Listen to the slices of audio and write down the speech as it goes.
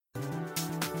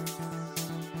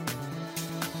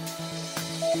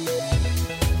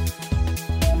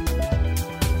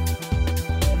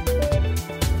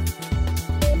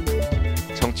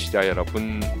청취자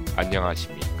여러분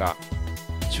안녕하십니까?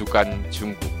 주간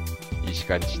중국 이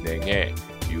시간 진행의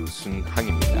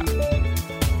유순항입니다.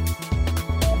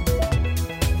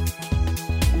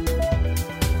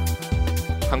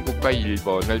 한국과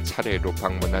일본을 차례로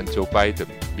방문한 조 바이든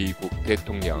미국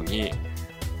대통령이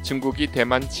중국이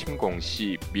대만 침공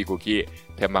시 미국이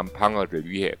대만 방어를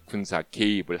위해 군사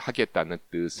개입을 하겠다는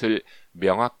뜻을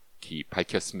명확히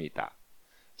밝혔습니다.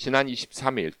 지난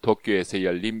 23일 도쿄에서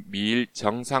열린 미일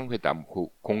정상회담 후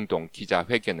공동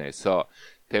기자회견에서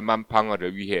대만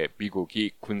방어를 위해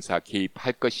미국이 군사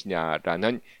개입할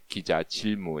것이냐라는 기자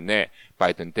질문에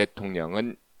바이든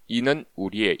대통령은 이는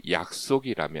우리의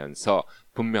약속이라면서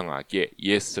분명하게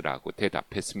예스라고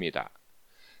대답했습니다.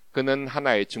 그는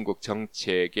하나의 중국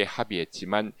정책에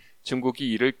합의했지만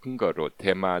중국이 이를 근거로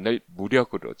대만을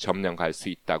무력으로 점령할 수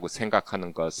있다고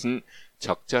생각하는 것은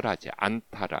적절하지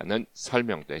않다라는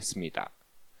설명도 했습니다.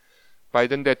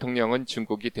 바이든 대통령은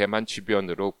중국이 대만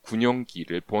주변으로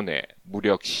군용기를 보내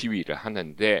무력 시위를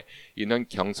하는데 이는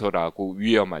경솔하고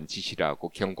위험한 짓이라고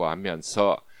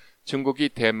경고하면서 중국이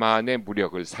대만의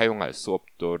무력을 사용할 수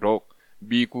없도록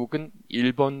미국은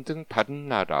일본 등 다른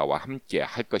나라와 함께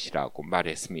할 것이라고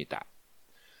말했습니다.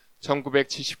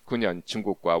 1979년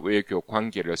중국과 외교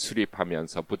관계를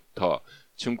수립하면서부터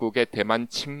중국의 대만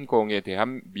침공에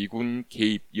대한 미군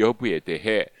개입 여부에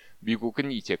대해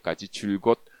미국은 이제까지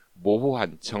줄곧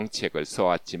모호한 정책을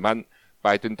써왔지만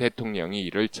바이든 대통령이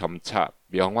이를 점차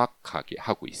명확하게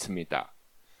하고 있습니다.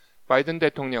 바이든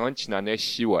대통령은 지난해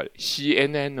 10월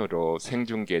CNN으로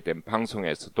생중계된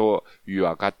방송에서도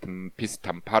위와 같은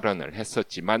비슷한 발언을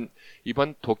했었지만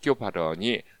이번 도쿄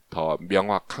발언이 더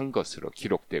명확한 것으로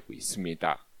기록되고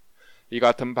있습니다. 이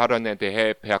같은 발언에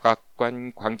대해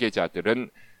백악관 관계자들은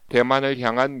대만을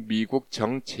향한 미국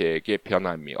정책의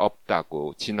변함이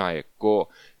없다고 진화했고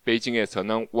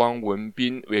베이징에서는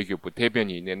왕원빈 외교부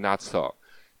대변인에 나서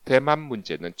대만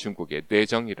문제는 중국의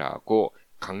내정이라고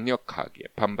강력하게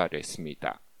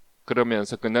반발했습니다.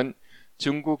 그러면서 그는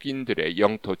중국인들의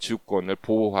영토 주권을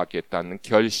보호하겠다는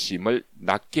결심을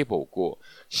낮게 보고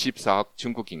 14억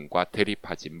중국인과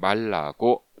대립하지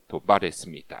말라고 또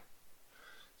말했습니다.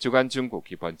 주간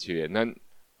중국 이번 주에는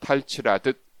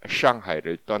탈출하듯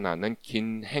상하이를 떠나는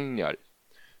긴 행렬,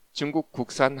 중국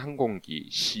국산 항공기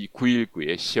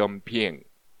C919의 시험비행,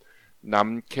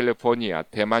 남캘리포니아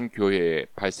대만 교회에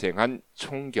발생한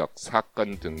총격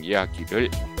사건 등 이야기를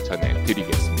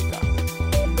전해드리겠습니다.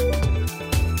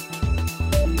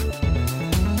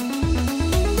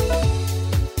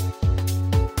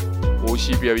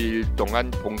 50여일 동안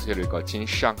봉쇄를 거친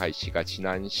상하이시가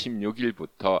지난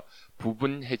 16일부터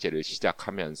부분 해제를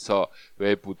시작하면서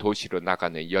외부 도시로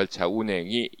나가는 열차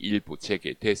운행이 일부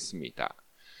재개됐습니다.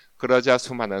 그러자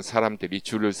수많은 사람들이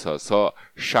줄을 서서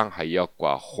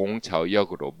상하이역과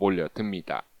홍차오역으로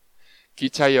몰려듭니다.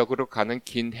 기차역으로 가는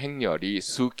긴 행렬이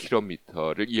수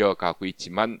킬로미터를 이어가고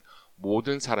있지만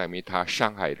모든 사람이 다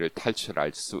상하이를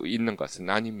탈출할 수 있는 것은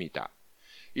아닙니다.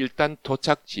 일단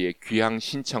도착지에 귀향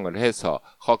신청을 해서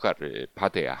허가를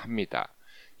받아야 합니다.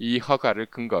 이 허가를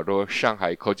근거로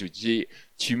상하이 거주지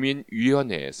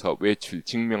주민위원회에서 외출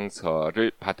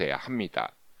증명서를 받아야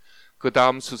합니다. 그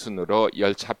다음 수순으로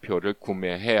열차표를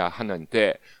구매해야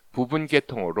하는데 부분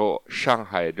개통으로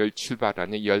상하이를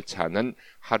출발하는 열차는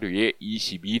하루에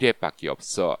 22회밖에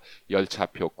없어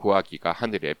열차표 구하기가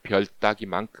하늘의 별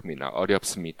따기만큼이나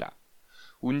어렵습니다.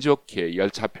 운 좋게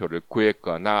열차표를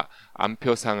구했거나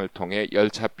안표상을 통해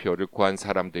열차표를 구한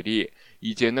사람들이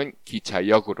이제는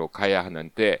기차역으로 가야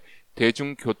하는데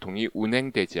대중교통이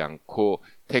운행되지 않고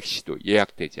택시도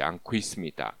예약되지 않고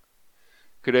있습니다.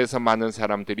 그래서 많은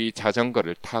사람들이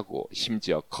자전거를 타고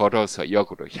심지어 걸어서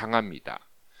역으로 향합니다.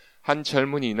 한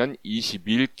젊은이는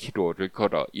 21km를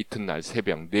걸어 이튿날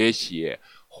새벽 4시에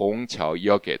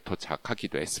홍차오역에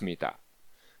도착하기도 했습니다.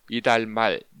 이달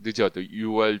말 늦어도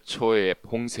 6월 초에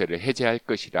봉쇄를 해제할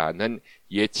것이라는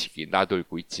예측이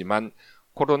나돌고 있지만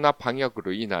코로나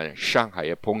방역으로 인한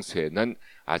상하이의 봉쇄는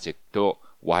아직도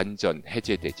완전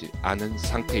해제되지 않은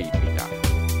상태입니다.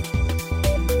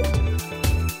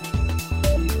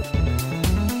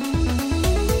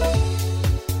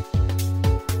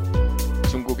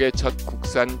 중국의 첫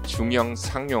국산 중형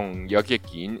상용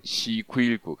여객기인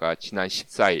C919가 지난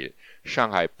 14일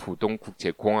상하이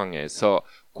푸동국제공항에서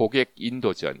고객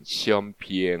인도전 시험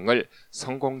비행을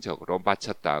성공적으로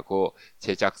마쳤다고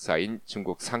제작사인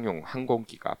중국 상용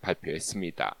항공기가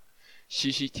발표했습니다.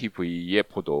 CCTV의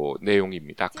보도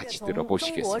내용입니다. 같이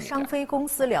들어보시겠습니다. 中国商飞公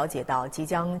司了解到，即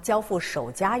将交付首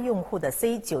家用户的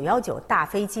C919 大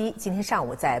飞机，今天上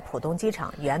午在浦东机场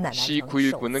圆满完成首次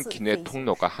C919는 기내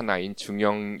통로가 하나인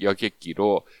중형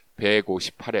여객기로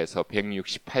 158에서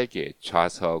 168개의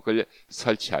좌석을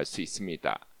설치할 수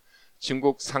있습니다.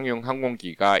 중국 상용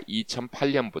항공기가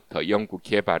 2008년부터 연구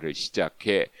개발을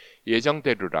시작해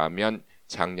예정대로라면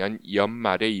작년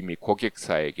연말에 이미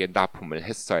고객사에게 납품을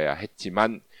했어야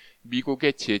했지만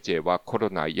미국의 제재와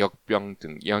코로나 역병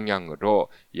등 영향으로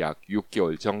약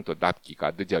 6개월 정도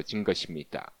납기가 늦어진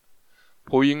것입니다.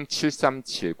 보잉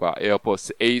 737과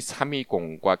에어버스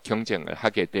A320과 경쟁을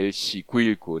하게 될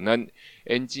C919는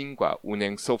엔진과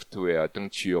운행 소프트웨어 등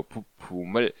주요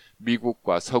부품을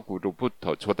미국과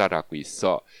서구로부터 조달하고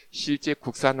있어 실제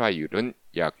국산화율은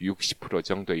약 60%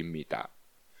 정도입니다.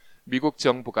 미국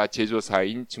정부가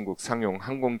제조사인 중국 상용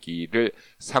항공기를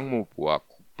상무부와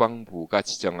국방부가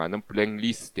지정하는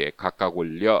블랙리스트에 각각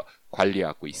올려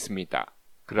관리하고 있습니다.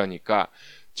 그러니까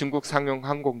중국 상용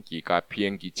항공기가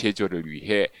비행기 제조를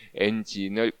위해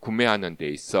엔진을 구매하는 데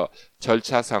있어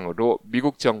절차상으로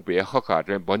미국 정부의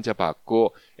허가를 먼저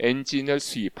받고 엔진을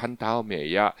수입한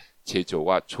다음에야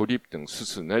제조와 조립 등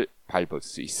수순을 밟을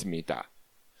수 있습니다.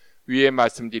 위에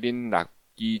말씀드린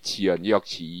납기 지연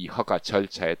역시 이 허가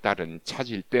절차에 따른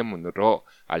차질 때문으로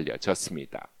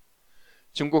알려졌습니다.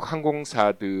 중국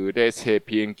항공사들의 새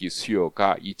비행기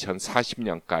수요가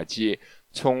 2040년까지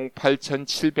총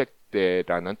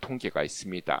 8,700대라는 통계가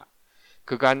있습니다.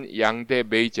 그간 양대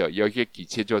메이저 여객기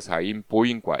제조사인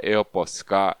보잉과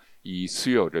에어버스가 이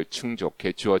수요를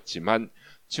충족해 주었지만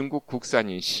중국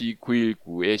국산인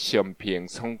C919의 시험비행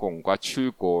성공과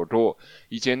출고로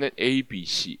이제는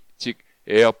ABC, 즉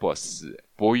에어버스,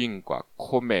 보잉과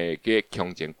코맥의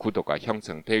경쟁 구도가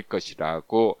형성될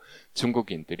것이라고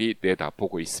중국인들이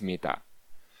내다보고 있습니다.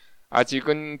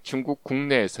 아직은 중국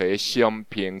국내에서의 시험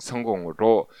비행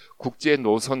성공으로 국제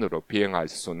노선으로 비행할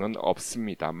수는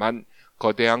없습니다만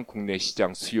거대한 국내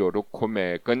시장 수요로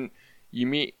코맥은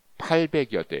이미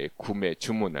 800여 대의 구매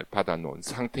주문을 받아놓은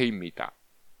상태입니다.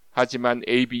 하지만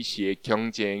ABC의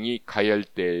경쟁이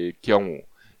가열될 경우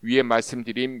위에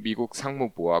말씀드린 미국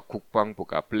상무부와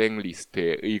국방부가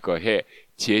블랙리스트에 의거해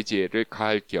제재를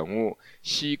가할 경우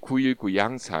C919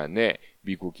 양산에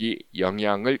미국이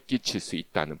영향을 끼칠 수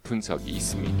있다는 분석이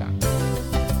있습니다.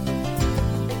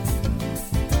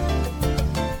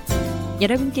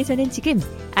 여러분께서는 지금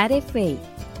RFA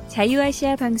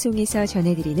자유아시아 방송에서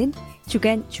전해드리는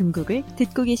주간 중국을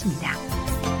듣고 계십니다.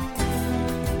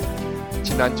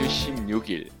 지난주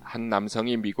 16일 한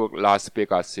남성이 미국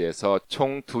라스베가스에서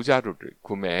총 2자루를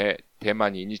구매해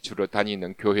대만인이 주로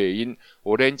다니는 교회인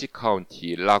오렌지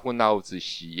카운티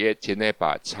라구나우즈시의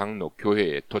제네바 장로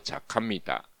교회에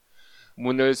도착합니다.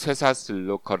 문을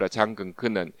쇠사슬로 걸어 잠근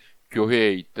그는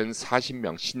교회에 있던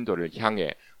 40명 신도를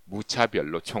향해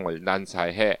무차별로 총을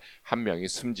난사해 1명이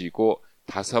숨지고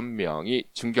 5명이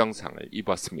중경상을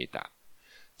입었습니다.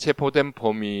 체포된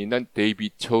범인은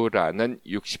데이빗 초라는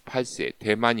 68세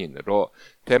대만인으로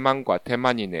대만과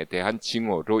대만인에 대한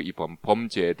징후로 이번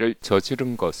범죄를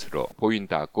저지른 것으로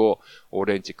보인다고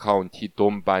오렌지 카운티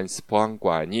돈반스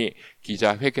보안관이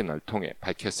기자회견을 통해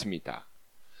밝혔습니다.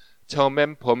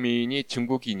 처음엔 범인이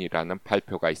중국인이라는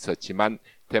발표가 있었지만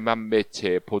대만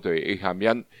매체의 보도에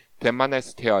의하면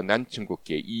대만에서 태어난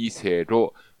중국계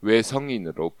 2세로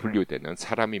외성인으로 분류되는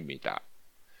사람입니다.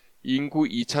 인구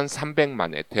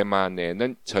 2,300만의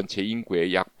대만에는 전체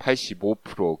인구의 약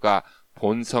 85%가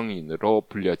본성인으로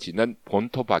불려지는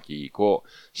본토박이이고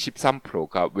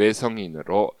 13%가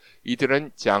외성인으로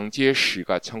이들은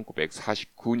장제시가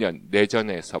 1949년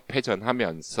내전에서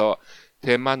패전하면서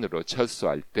대만으로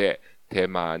철수할 때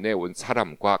대만에 온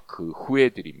사람과 그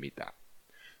후예들입니다.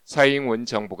 사잉원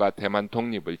정부가 대만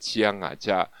독립을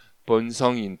지향하자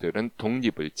본성인들은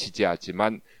독립을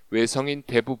지지하지만 외성인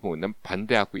대부분은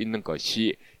반대하고 있는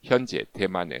것이 현재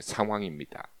대만의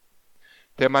상황입니다.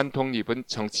 대만 독립은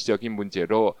정치적인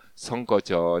문제로 선거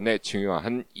전에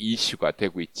중요한 이슈가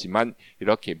되고 있지만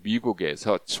이렇게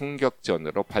미국에서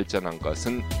충격전으로 발전한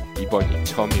것은 이번이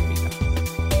처음입니다.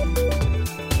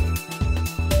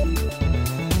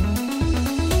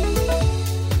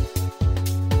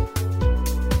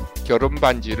 결혼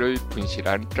반지를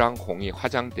분실한 짱홍이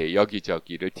화장대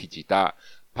여기저기를 뒤지다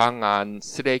방 안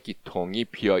쓰레기통이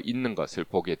비어 있는 것을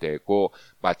보게 되고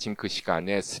마침 그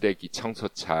시간에 쓰레기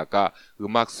청소차가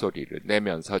음악 소리를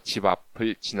내면서 집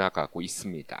앞을 지나가고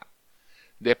있습니다.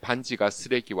 내 반지가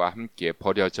쓰레기와 함께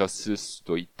버려졌을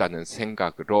수도 있다는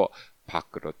생각으로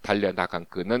밖으로 달려나간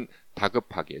그는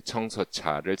다급하게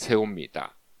청소차를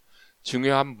세웁니다.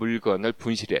 중요한 물건을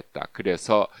분실했다.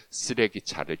 그래서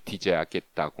쓰레기차를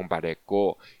뒤져야겠다고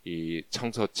말했고 이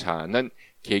청소차는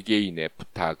개개인의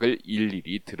부탁을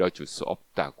일일이 들어줄 수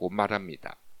없다고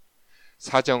말합니다.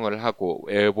 사정을 하고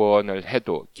애원을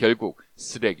해도 결국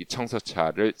쓰레기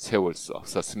청소차를 세울 수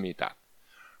없었습니다.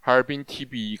 하얼빈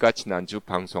TV가 지난주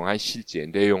방송한 실제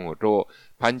내용으로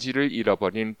반지를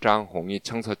잃어버린 장홍이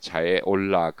청소차에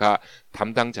올라가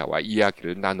담당자와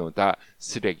이야기를 나누다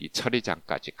쓰레기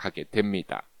처리장까지 가게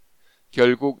됩니다.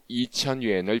 결국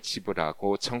 2,000위엔을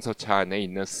지불하고 청소차 안에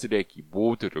있는 쓰레기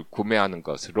모두를 구매하는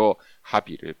것으로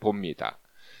합의를 봅니다.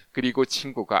 그리고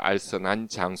친구가 알선한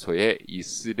장소에 이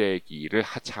쓰레기를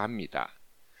하차합니다.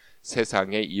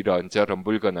 세상에 이런저런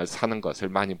물건을 사는 것을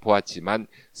많이 보았지만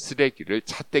쓰레기를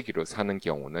찻대기로 사는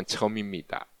경우는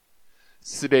처음입니다.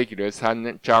 쓰레기를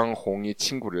산 장홍이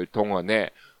친구를 동원해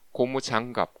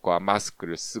고무장갑과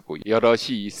마스크를 쓰고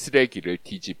여럿이 이 쓰레기를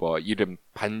뒤집어 잃은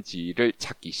반지를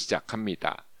찾기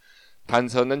시작합니다.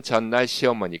 단서는 전날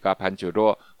시어머니가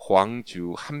반주로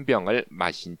호황주 한 병을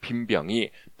마신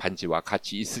빈병이 반지와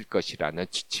같이 있을 것이라는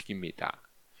추측입니다.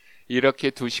 이렇게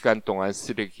 2시간 동안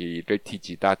쓰레기를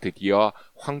뒤지다 드디어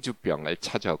황주병을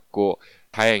찾았고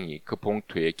다행히 그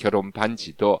봉투에 결혼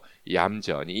반지도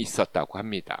얌전히 있었다고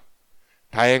합니다.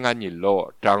 다행한 일로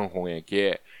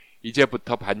장홍에게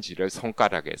이제부터 반지를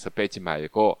손가락에서 빼지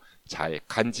말고 잘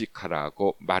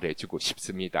간직하라고 말해주고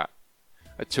싶습니다.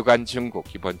 주간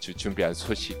중국 이번 주 준비한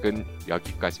소식은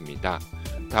여기까지입니다.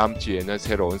 다음 주에는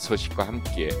새로운 소식과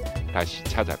함께 다시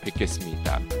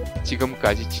찾아뵙겠습니다.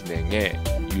 지금까지 진행의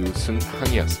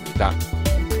유순항이었습니다.